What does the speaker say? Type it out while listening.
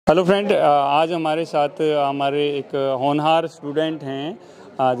Hello friend, आज हमारे साथ हमारे एक होनहार स्टूडेंट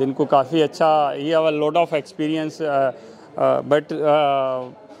हैं जिनको काफ़ी अच्छा he have a lot of experience but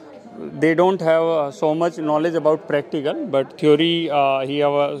they don't have so much knowledge about practical, but theory he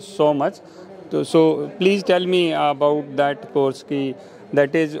have so much. So please tell me about that course ki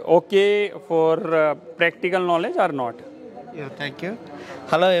that is okay for practical knowledge or not. Yeah, thank you.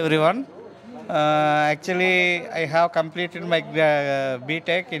 Hello everyone. Actually, I have completed my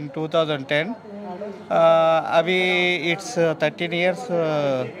BTech in 2010. Abhi it's 13 years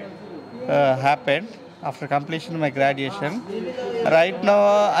happened after completion of my graduation. Right now,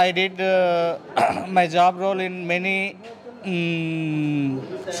 I did my job role in many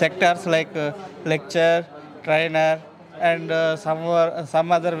sectors like lecture, trainer, and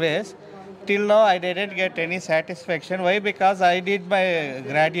some other ways. Till now, I didn't get any satisfaction. Why? Because I did my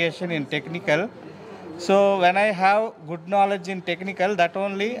graduation in technical. So when I have good knowledge in technical, that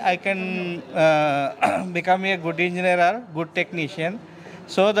only I can become a good engineer or good technician.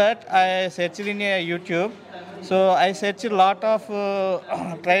 So that I searched in YouTube. So I searched a lot of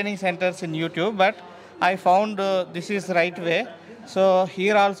training centers in YouTube, but I found this is right way. So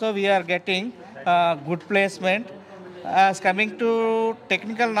here also we are getting good placement. As coming to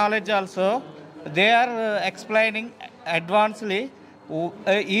technical knowledge also, they are explaining advancedly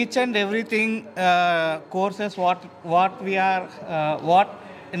each and everything courses what we are what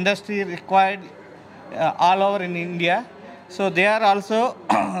industry required all over in India. So they are also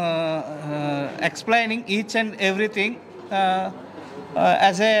explaining each and everything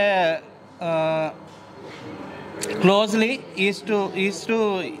as a closely is to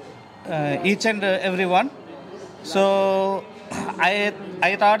each and everyone. So I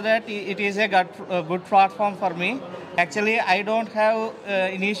thought that it is a good platform for me. Actually, I don't have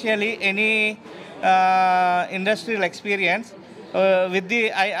initially any industrial experience. With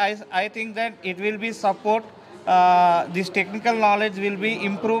the I think that it will be support. This technical knowledge will be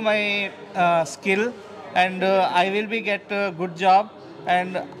improve my skill, and I will be get a good job.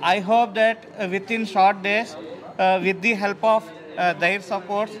 And I hope that within short days, with the help of their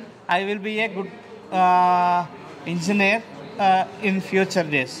supports, I will be a good engineer in future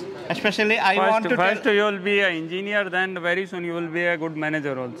days. Especially, I want to. First, you will be an engineer. Then, very soon, you will be a good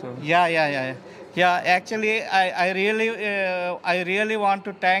manager also. Yeah. Actually, I really want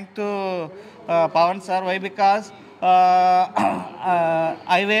to thank to Pawan sir. Why? Because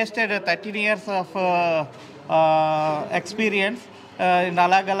I wasted 13 years of experience in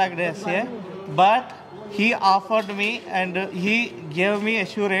alag days here, but he offered me and he gave me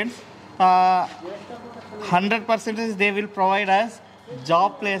assurance. 100% they will provide us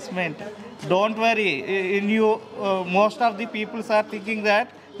job placement. Don't worry. In you, most of the people are thinking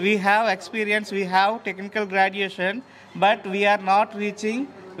that we have experience, we have technical graduation, but we are not reaching.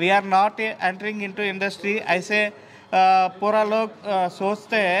 We are not entering into industry. I say, पूरा लोग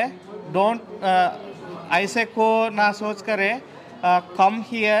सोचते हैं. Don't. I say को ना सोच करे. Come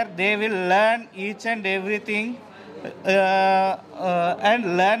here. They will learn each and everything,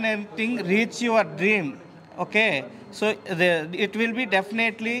 and learn everything. Reach your dream. Okay. So it will be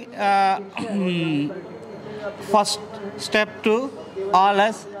definitely first step to all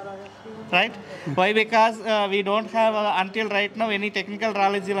us. Right? Why? Because we don't have until right now any technical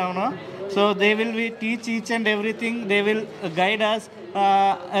knowledge. So they will be teach each and everything. They will guide us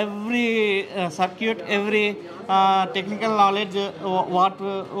every circuit, every technical knowledge.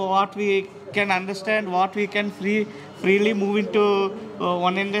 What we can understand, what we can freely move into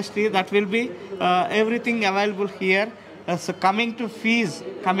one industry. That will be everything available here. So coming to fees,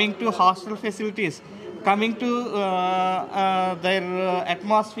 coming to hostel facilities, coming to their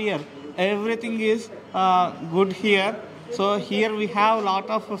atmosphere. Everything is good here. So here we have a lot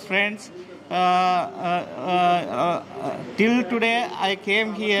of friends. Till today I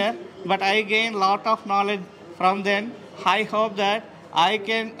came here, but I gained a lot of knowledge from them. I hope that I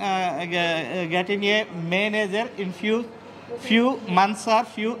can get in a manager in few months or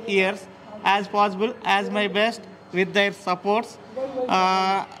few years as possible, as my best with their supports.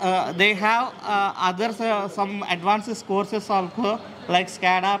 They have some advanced courses also like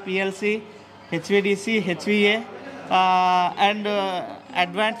SCADA, PLC, HVDC, HVA, and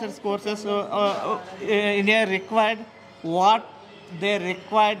advanced courses in a required what they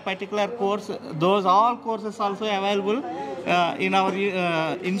required particular course. Those all courses also available in our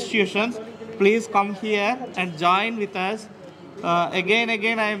institutions. Please come here and join with us.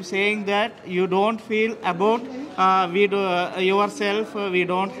 Again, I am saying that you don't feel about yourself. We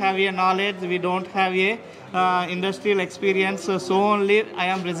don't have a knowledge. We don't have a industrial experience. So only I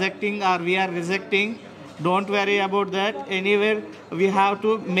am rejecting, or we are rejecting. Don't worry about that. Anywhere we have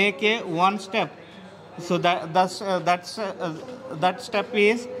to make a one step. So that step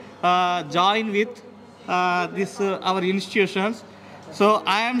is join with this our institutions. So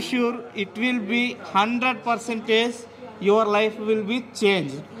I am sure it will be 100% your life will be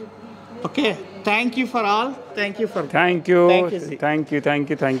changed. Okay. Thank you for all. Thank you for. Thank you. Thank you.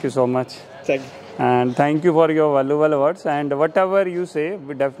 Thank you so much. Thank you. And thank you for your valuable words. And whatever you say,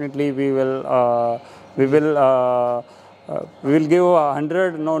 we will give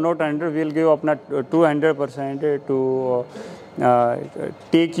 100. No, not 100. We will give अपना 200% to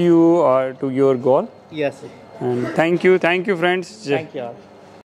take you to your goal. Yes. And thank you, friends. Thank you all.